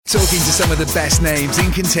Talking to some of the best names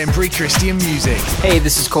in contemporary Christian music. Hey,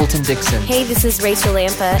 this is Colton Dixon. Hey, this is Rachel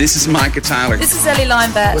Lampa. This is Micah Tyler. This is Ellie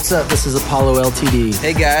Lineberg. What's up? This is Apollo LTD.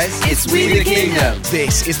 Hey guys, it's We the Kingdom.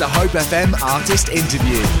 This is the Hope FM Artist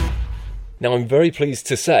Interview. Now, I'm very pleased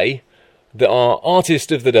to say that our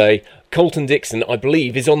artist of the day, Colton Dixon, I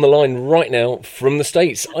believe, is on the line right now from the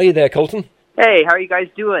States. Are you there, Colton? Hey, how are you guys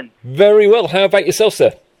doing? Very well. How about yourself,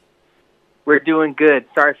 sir? We're doing good.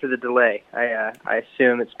 Sorry for the delay. I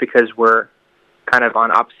assume it's because we're kind of on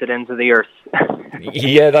opposite ends of the earth.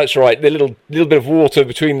 Yeah, that's right. The little bit of water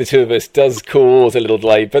between the two of us does cause a little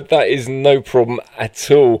delay, but that is no problem at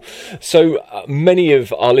all. So many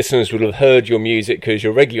of our listeners will have heard your music because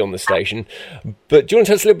you're regularly on the station. But do you want to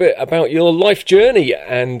tell us a little bit about your life journey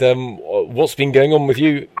and what's been going on with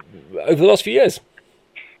you over the last few years?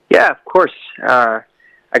 Yeah, of course. I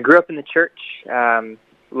grew up in the church.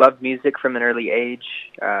 Loved music from an early age,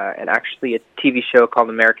 and actually a TV show called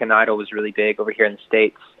American Idol was really big over here in the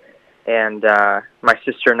States, and my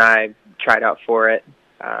sister and I tried out for it.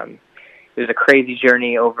 It was a crazy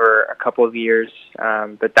journey over a couple of years,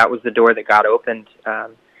 but that was the door that God opened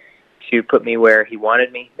to put me where He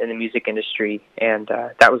wanted me in the music industry, and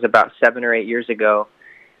that was about 7 or 8 years ago.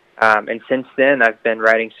 And since then, I've been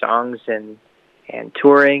writing songs and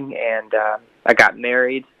touring, and I got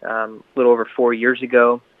married a little over 4 years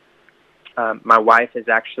ago. My wife is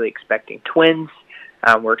actually expecting twins.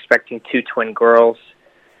 We're expecting 2 twin girls.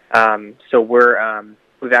 So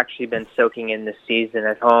we've actually been soaking in this season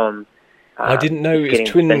at home. I didn't know it was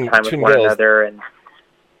twin girls. Another and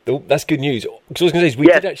oh, that's good news. Because I was going to say, we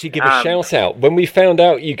did actually give a shout out when we found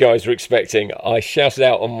out you guys were expecting. I shouted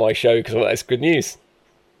out on my show because that's good news.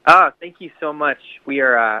 Thank you so much.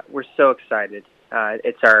 We're so excited.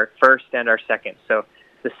 It's our first and our second, so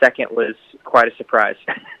the second was quite a surprise.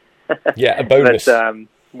 Yeah, a bonus. But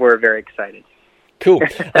we're very excited. Cool.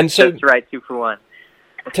 And so that's right, 2 for 1.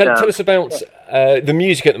 Tell us about the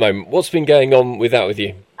music at the moment. What's been going on with that with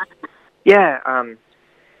you? Yeah,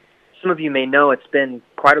 some of you may know it's been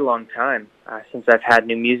quite a long time since I've had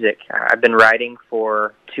new music. I've been writing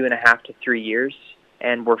for 2.5 to 3 years.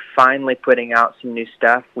 And we're finally putting out some new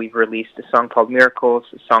stuff. We've released a song called Miracles,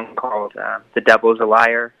 a song called The Devil is a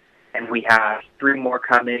Liar, and we have 3 more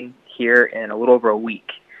coming here in a little over a week.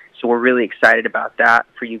 So we're really excited about that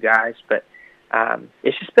for you guys. But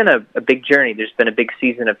it's just been a big journey. There's been a big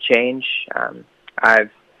season of change. I've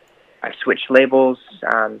switched labels,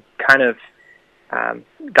 kind of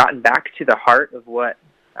gotten back to the heart of what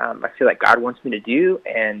I feel like God wants me to do,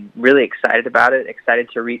 and really excited about it, excited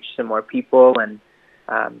to reach some more people.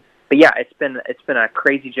 But yeah, it's been a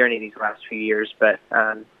crazy journey these last few years, but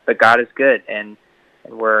God is good, and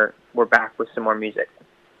we're back with some more music.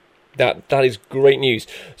 That is great news.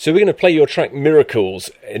 So we're going to play your track Miracles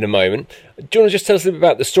in a moment. Do you want to just tell us a little bit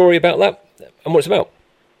about the story about that and what it's about?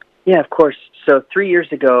 Yeah, of course. So 3 years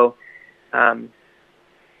ago, as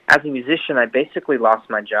a musician, I basically lost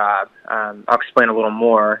my job. I'll explain a little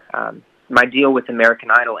more. My deal with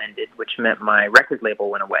American Idol ended, which meant my record label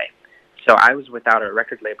went away. So I was without a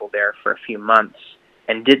record label there for a few months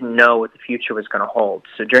and didn't know what the future was going to hold.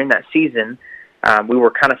 So during that season, we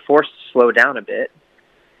were kind of forced to slow down a bit.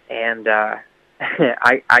 And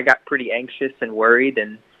I got pretty anxious and worried.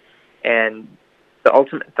 And the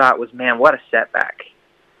ultimate thought was, man, what a setback.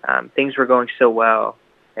 Things were going so well.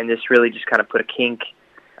 And this really just kind of put a kink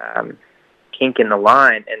in the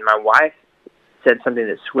line. And my wife said something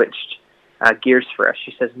that switched gears for us.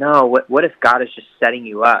 She says, no, what if God is just setting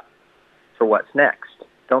you up for what's next?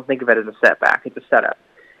 Don't think of it as a setback. It's a setup.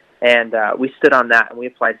 And we stood on that, and we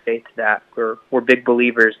applied faith to that. We're big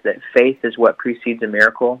believers that faith is what precedes a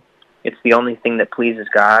miracle. It's the only thing that pleases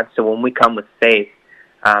God. So when we come with faith,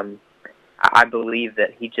 I believe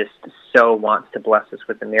that He just so wants to bless us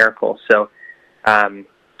with a miracle. So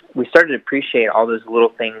we started to appreciate all those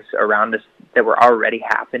little things around us that were already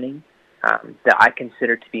happening that I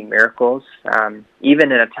consider to be miracles.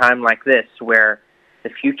 Even in a time like this where the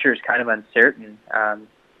future is kind of uncertain,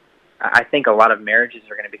 I think a lot of marriages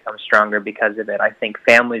are going to become stronger because of it. I think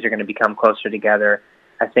families are going to become closer together.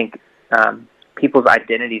 I think people's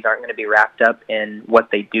identities aren't going to be wrapped up in what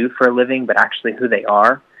they do for a living, but actually who they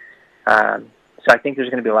are. So I think there's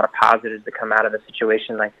going to be a lot of positives that come out of a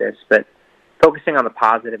situation like this, but focusing on the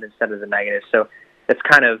positive instead of the negative. So that's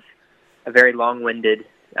kind of a very long-winded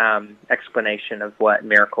explanation of what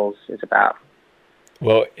Miracles is about.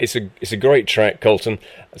 Well, it's a great track, Colton.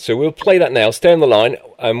 So we'll play that now. Stay on the line,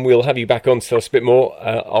 and we'll have you back on to tell us a bit more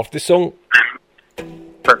after this song.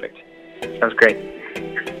 Perfect. Sounds great.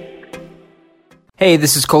 Hey,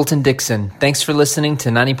 this is Colton Dixon. Thanks for listening to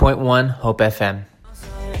 90.1 Hope FM.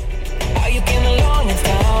 You came along and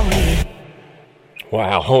found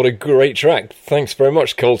Wow, what a great track. Thanks very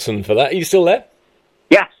much, Colton, for that. Are you still there?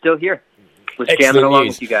 Yeah, still here. Was jamming along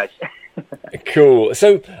with you guys. Cool.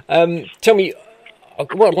 So, tell me,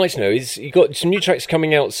 what I'd like to know is, you've got some new tracks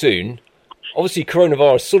coming out soon. Obviously,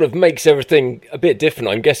 coronavirus sort of makes everything a bit different.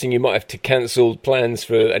 I'm guessing you might have to cancel plans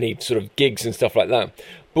for any sort of gigs and stuff like that.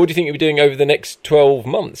 But what do you think you'll be doing over the next 12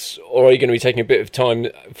 months? Or are you going to be taking a bit of time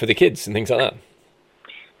for the kids and things like that?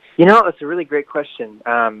 You know, that's a really great question.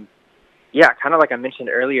 Yeah, kind of like I mentioned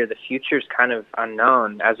earlier, the future's kind of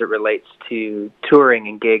unknown as it relates to touring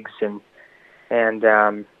and gigs and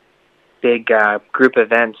big group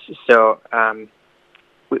events. So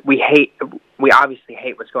we obviously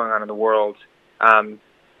hate what's going on in the world,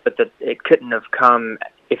 but it couldn't have come,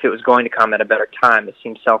 if it was going to come, at a better time. It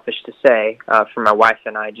seems selfish to say for my wife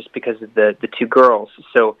and I, just because of the two girls.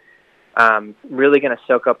 So really going to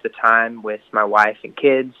soak up the time with my wife and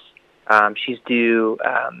kids. She's due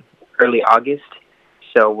early August,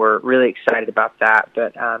 so we're really excited about that.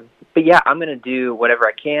 But yeah, I'm going to do whatever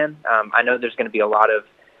I can. I know there's going to be a lot of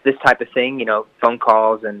this type of thing, you know, phone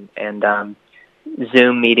calls and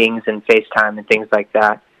Zoom meetings and FaceTime and things like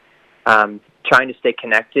that. Trying to stay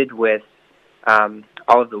connected with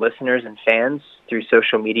all of the listeners and fans through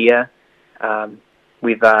social media.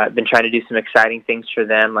 We've been trying to do some exciting things for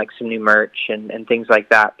them, like some new merch and things like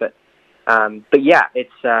that. But yeah,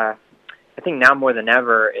 it's I think now more than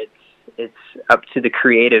ever, it's up to the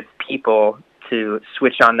creative people to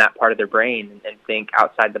switch on that part of their brain and think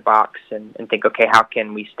outside the box and think, okay, how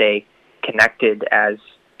can we stay connected as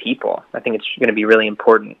people? I think it's going to be really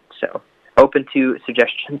important. So open to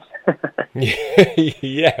suggestions.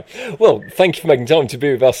 Yeah. Well, thank you for making time to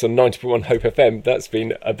be with us on 90.1 Hope FM. That's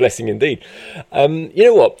been a blessing indeed. You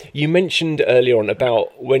know what? You mentioned earlier on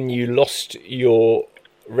about when you lost your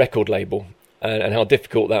record label and how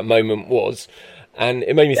difficult that moment was. And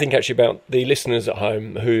it made me think actually about the listeners at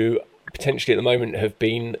home who potentially at the moment have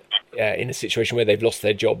been in a situation where they've lost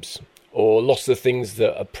their jobs or lost the things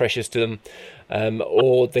that are precious to them,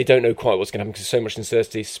 or they don't know quite what's going to happen because there's so much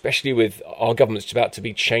uncertainty, especially with our government's about to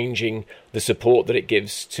be changing the support that it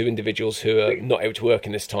gives to individuals who are not able to work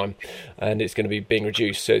in this time, and it's going to be being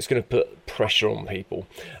reduced, so it's going to put pressure on people.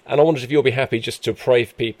 And I wondered if you'll be happy just to pray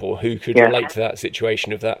for people who could relate to that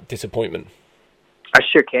situation of that disappointment. I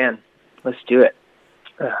sure can. Let's do it.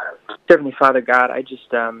 Heavenly Father God, I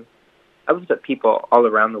just I lift up people all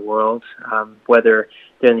around the world, whether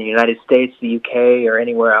they're in the United States, the UK, or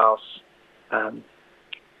anywhere else.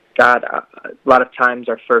 God, a lot of times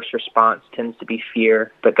our first response tends to be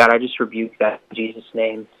fear, but God, I just rebuke that in Jesus'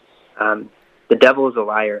 name. The devil is a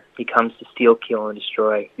liar. He comes to steal, kill, and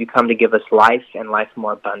destroy. You come to give us life and life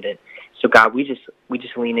more abundant. So God, we just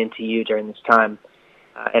lean into you during this time.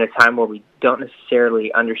 In a time where we don't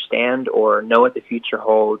necessarily understand or know what the future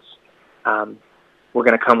holds, we're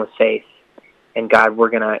going to come with faith. And God, we're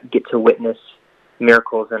going to get to witness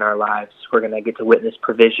miracles in our lives. We're going to get to witness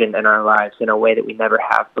provision in our lives in a way that we never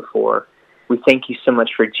have before. We thank you so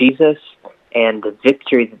much for Jesus and the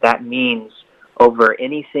victory that means over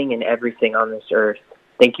anything and everything on this earth.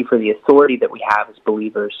 Thank you for the authority that we have as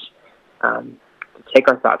believers to take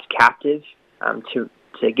our thoughts captive, to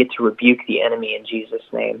get to rebuke the enemy in Jesus'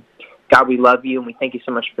 name. God, we love you, and we thank you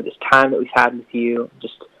so much for this time that we've had with you.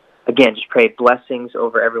 Just pray blessings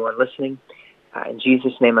over everyone listening. In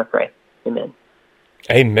Jesus' name I pray. Amen.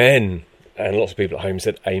 Amen. And lots of people at home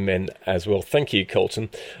said amen as well. Thank you, Colton.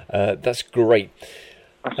 That's great.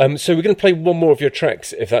 So we're going to play one more of your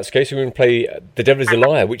tracks, if that's okay. So we're going to play The Devil is a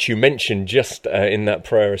Liar, which you mentioned just in that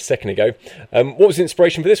prayer a second ago. What was the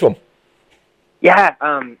inspiration for this one? Yeah,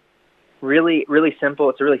 really, really simple.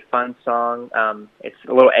 It's a really fun song. It's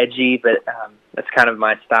a little edgy, but that's kind of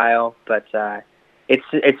my style. But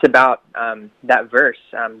it's about that verse.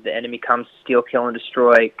 The enemy comes to steal, kill, and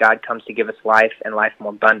destroy. God comes to give us life and life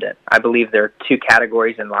more abundant. I believe there are two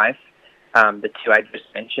categories in life, the two I just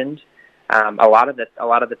mentioned. A lot of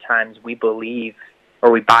the times we believe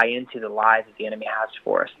or we buy into the lies that the enemy has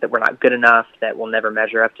for us, that we're not good enough, that we'll never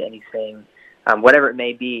measure up to anything, whatever it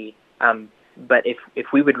may be. But if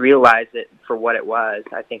we would realize it for what it was,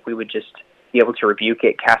 I think we would just be able to rebuke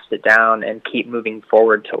it, cast it down, and keep moving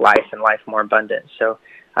forward to life and life more abundant. So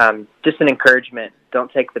just an encouragement.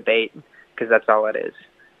 Don't take the bait, because that's all it is.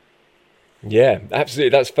 Yeah, absolutely.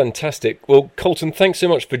 That's fantastic. Well, Colton, thanks so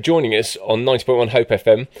much for joining us on 90.1 Hope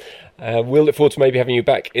FM. We'll look forward to maybe having you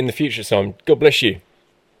back in the future time. God bless you.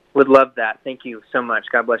 Would love that. Thank you so much.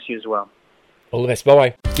 God bless you as well. All the best.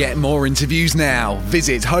 Bye-bye. Get more interviews now.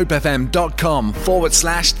 Visit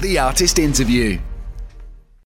hopefm.com/The Artist Interview.